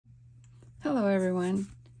Hello everyone.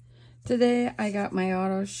 Today I got my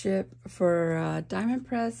auto ship for Diamond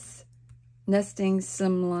Press Nesting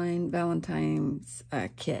Slimline Valentine's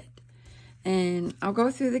kit. And I'll go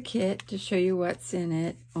through the kit to show you what's in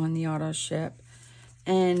it on the auto ship.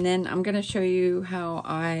 And then I'm going to show you how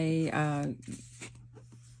I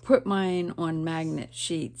put mine on magnet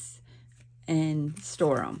sheets and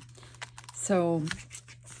store them. So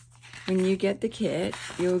when you get the kit,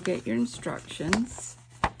 you'll get your instructions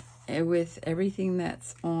with everything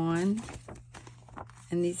that's on,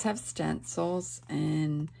 and these have stencils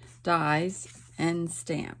and dies and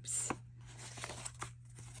stamps.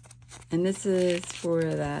 And this is for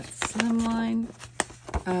that Slimline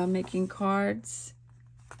making cards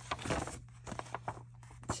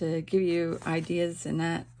to give you ideas and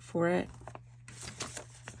that for it.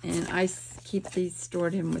 And I keep these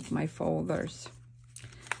stored in with my folders.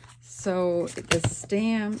 So the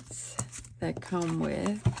stamps that come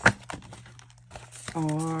with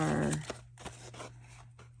are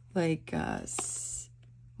like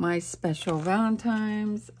my special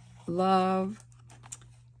Valentine's, love,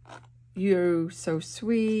 you're so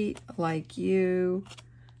sweet, like you,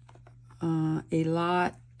 a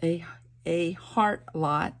heart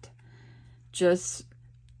lot, just,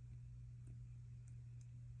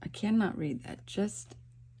 I cannot read that, just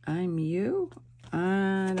I'm you.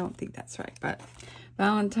 I don't think that's right, but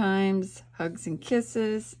Valentine's, hugs and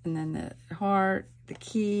kisses, and then the heart, the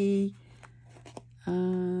key,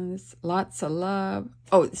 lots of love.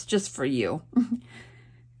 Oh, it's just for you.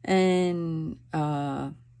 And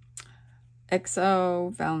XO,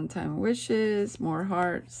 Valentine wishes, more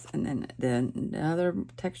hearts, and then other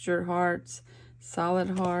textured hearts,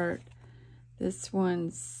 solid heart. This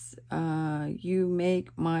one's you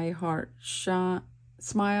make my heart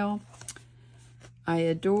smile. I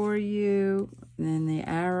adore you. And then the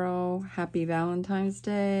arrow, Happy Valentine's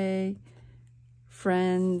Day.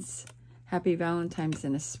 Friends, Happy Valentine's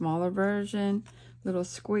in a smaller version. Little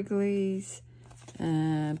squigglies,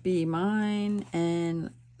 Be Mine, and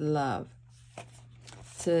Love.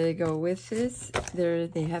 To go with this,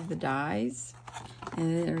 they have the dies.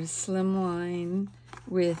 And there's Slimline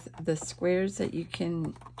with the squares that you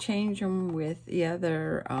can change them with the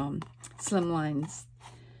other Slimlines.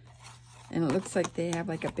 And it looks like they have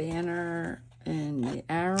like a banner and the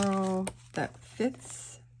arrow that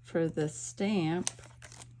fits for the stamp.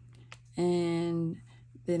 And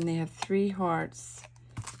then they have 3 hearts.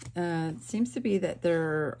 It seems to be that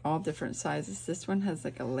they're all different sizes. This one has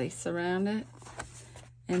like a lace around it.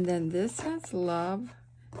 And then this has love.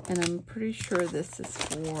 And I'm pretty sure this is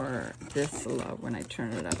for this love. When I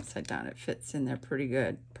turn it upside down, it fits in there pretty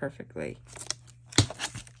good, perfectly.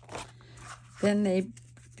 Then they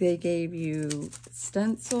gave you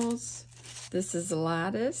stencils. This is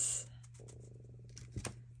lattice.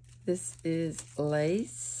 This is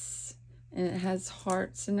lace. And it has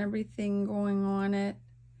hearts and everything going on it.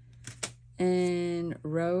 And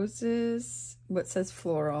roses, what says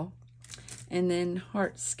floral. And then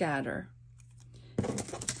heart scatter.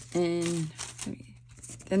 And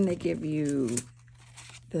then they give you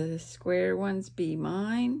the square ones, Be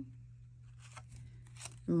Mine.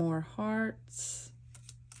 More hearts.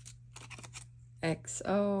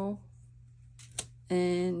 XO,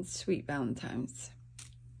 and Sweet Valentine's,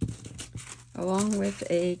 along with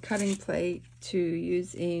a cutting plate to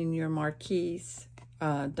use in your marquees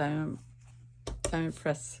diamond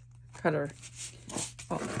press cutter,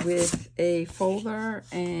 with a folder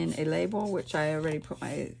and a label, which I already put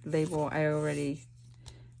my label, I already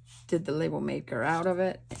did the label maker out of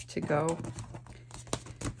it to go.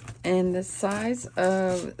 And the size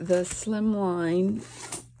of the Slimline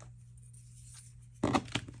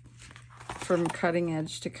from cutting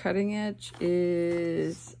edge to cutting edge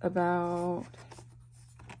is about,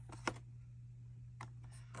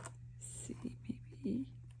 let's see, maybe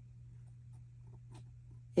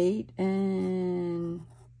 8 and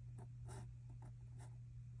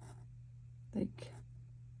like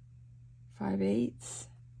 5/8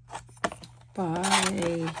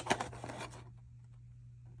 by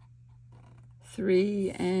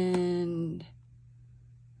 3 and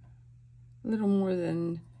a little more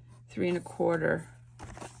than 3 1/4.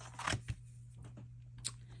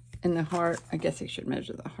 And the heart, I guess I should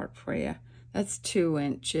measure the heart for you. That's 2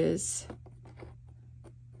 inches.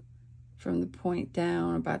 From the point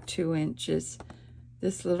down, about 2 inches.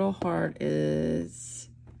 This little heart is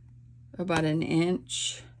about 1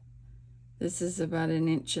 inch. This is about 1.5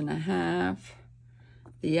 inches.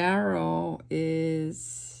 The arrow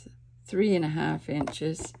is 3.5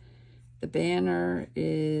 inches. The banner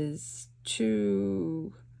is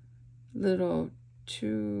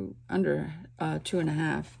under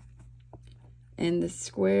 2.5. And the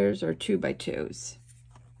squares are 2 by 2s.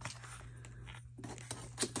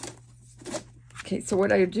 Okay, so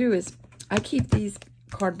what I do is I keep these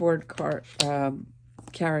cardboard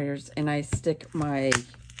carriers, and I stick my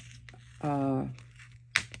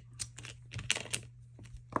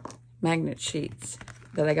magnet sheets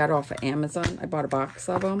that I got off of Amazon. I bought a box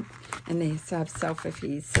of them, and they have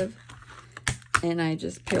self-adhesive. And I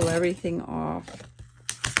just peel everything off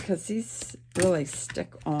because these really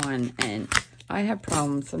stick on, and I have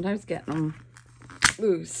problems sometimes getting them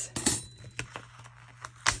loose.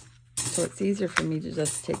 So it's easier for me to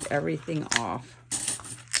just take everything off.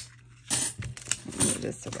 Move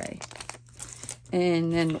this away.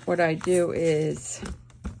 And then what I do is,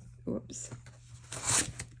 whoops,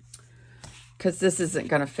 because this isn't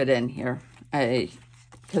going to fit in here.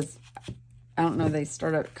 Because I don't know, they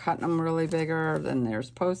started cutting them really bigger than they're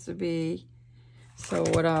supposed to be. So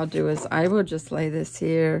what I'll do is I will just lay this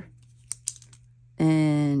here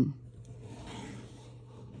and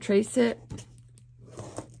trace it.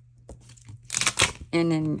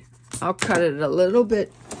 And then I'll cut it a little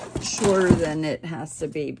bit shorter than it has to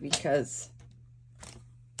be because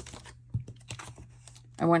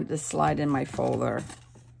I want it to slide in my folder.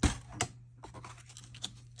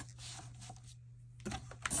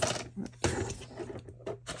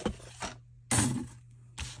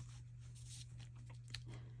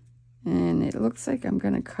 And it looks like I'm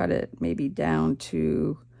going to cut it maybe down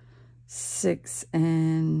to 6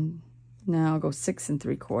 and now I'll go 6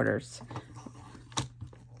 3/4.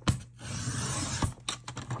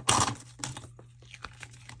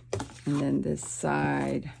 And then this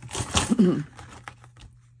side, I'm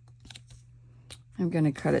going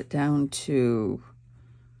to cut it down to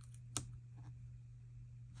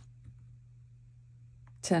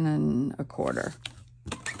 10 1/4.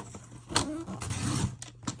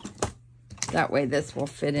 That way this will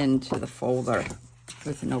fit into the folder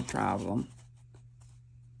with no problem.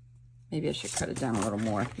 Maybe I should cut it down a little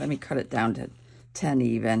more. Let me cut it down to 10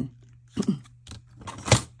 even.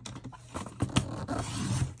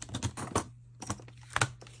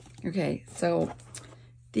 Okay, so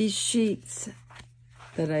these sheets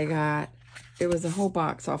that I got, it was a whole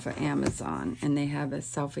box off of Amazon, and they have a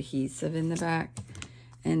self-adhesive in the back.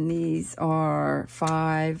 And these are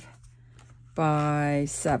 5 by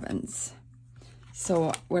 7s.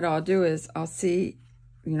 So what I'll do is I'll see,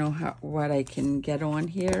 you know, what I can get on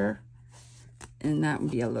here. And that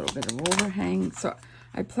would be a little bit of overhang. So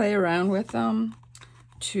I play around with them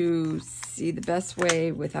to see the best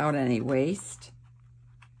way without any waste.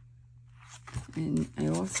 And I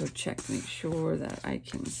also check to make sure that I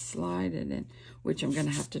can slide it in, which I'm going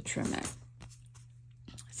to have to trim it.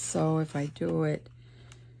 So if I do it,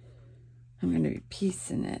 I'm going to be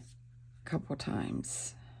piecing it a couple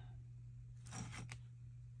times.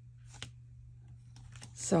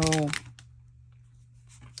 So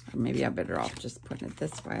maybe I'm better off just putting it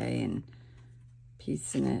this way and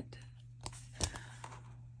piecing it.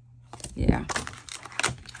 Yeah.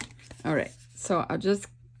 All right. So I'll just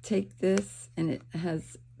take this, and it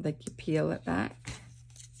has, like, you peel it back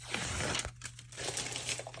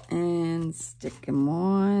and stick them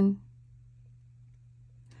on.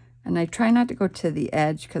 And I try not to go to the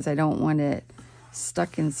edge because I don't want it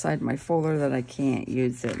stuck inside my folder that I can't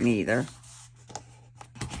use it neither.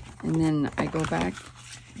 And then I go back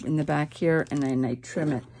in the back here, and then I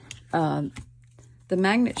trim it. The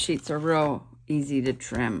magnet sheets are real easy to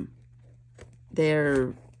trim.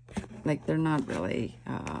 They're not really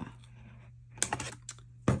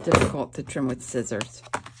difficult to trim with scissors.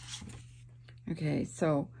 Okay,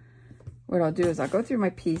 so what I'll do is I'll go through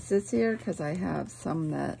my pieces here because I have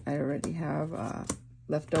some that I already have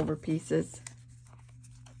leftover pieces.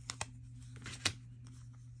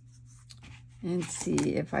 And see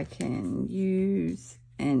if I can use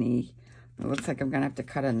any. It looks like I'm going to have to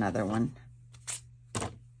cut another one.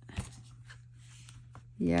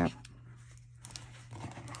 Yep.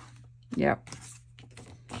 Yep.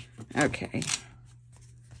 Okay.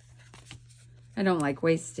 I don't like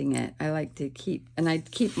wasting it. I like to keep, and I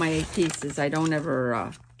keep my pieces. I don't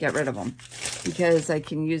ever get rid of them because I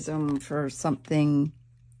can use them for something,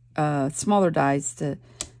 smaller dies to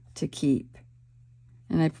keep.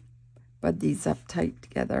 And I bud these up tight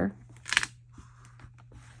together.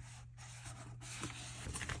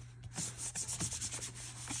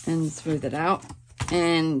 And smooth it out.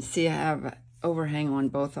 And see, I have overhang on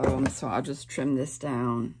both of them, so I'll just trim this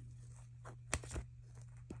down.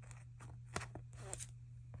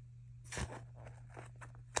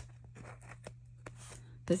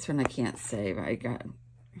 This one I can't save.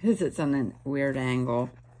 Because it's on a weird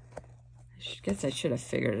angle. I guess I should have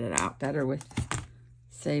figured it out better with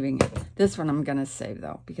saving it. This one I'm going to save,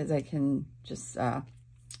 though, because I can just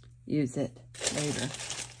use it later.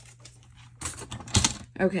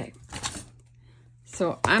 Okay.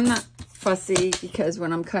 So I'm not fussy because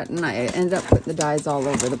when I'm cutting, I end up putting the dies all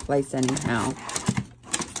over the place anyhow.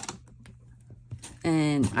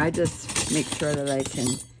 And I just make sure that I can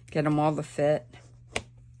get them all to fit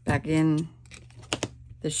back in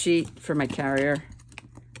the sheet for my carrier.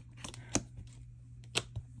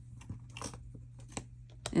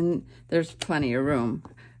 And there's plenty of room.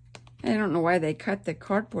 I don't know why they cut the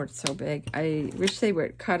cardboard so big. I wish they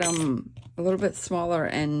would cut them a little bit smaller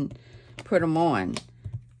and put them on.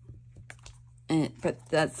 But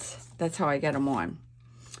that's how I get them on.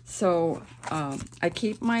 So I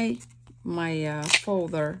keep my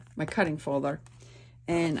folder, my cutting folder,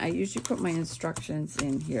 and I usually put my instructions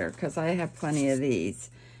in here because I have plenty of these.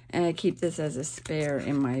 And I keep this as a spare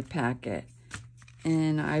in my packet.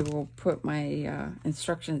 And I will put my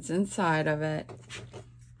instructions inside of it.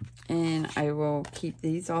 And I will keep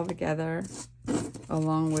these all together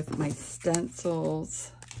along with my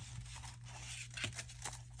stencils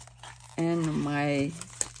and my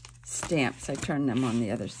stamps. I turn them on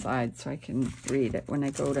the other side so I can read it when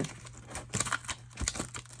I go to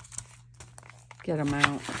get them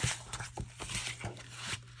out.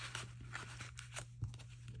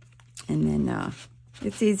 And then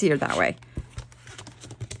it's easier that way.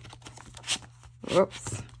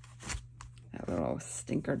 Whoops. That little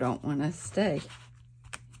stinker don't want to stay.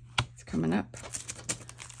 It's coming up.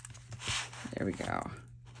 There we go.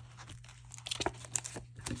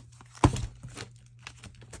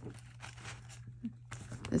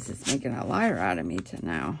 This is making a liar out of me to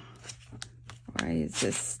now. Why is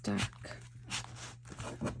this stuck?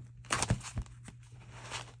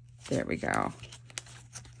 There we go.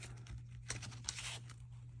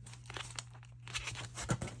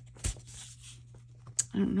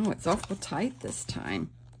 I don't know, it's awful tight this time.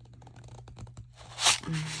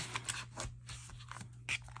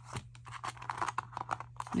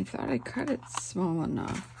 I thought I cut it small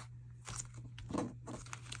enough.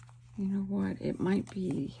 You know what? It might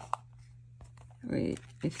be... Wait,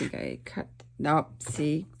 I think I cut... Nope,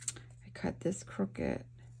 see? I cut this crooked.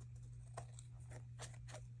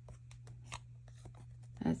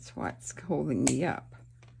 That's what's holding me up.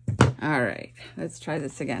 All right, let's try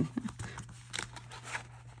this again.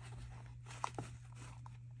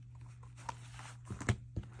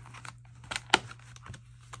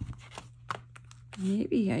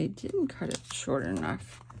 Maybe I didn't cut it short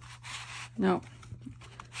enough. No.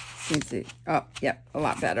 Seems to, oh, yep, a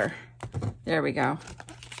lot better. There we go.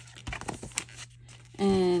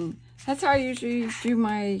 And that's how I usually do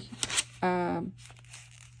my,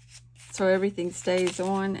 so everything stays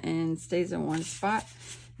on and stays in one spot.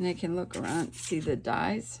 And I can look around, see the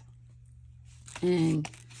dies. And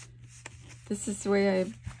this is the way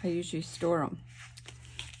I usually store them.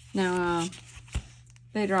 Now,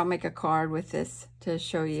 later I'll make a card with this to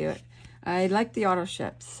show you it. I like the auto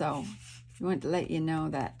ships, so I want to let you know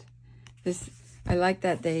that this, I like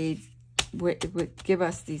that they would give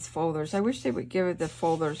us these folders. I wish they would give the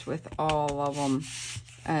folders with all of them,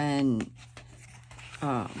 and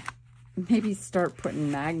maybe start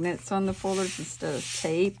putting magnets on the folders instead of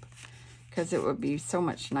tape, because it would be so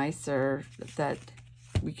much nicer that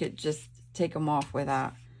we could just take them off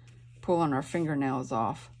without pulling our fingernails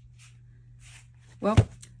off. Well,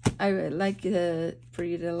 I would like for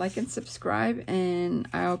you to like and subscribe, and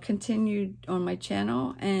I'll continue on my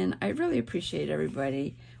channel, and I really appreciate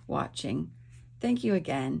everybody watching. Thank you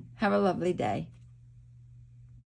again. Have a lovely day.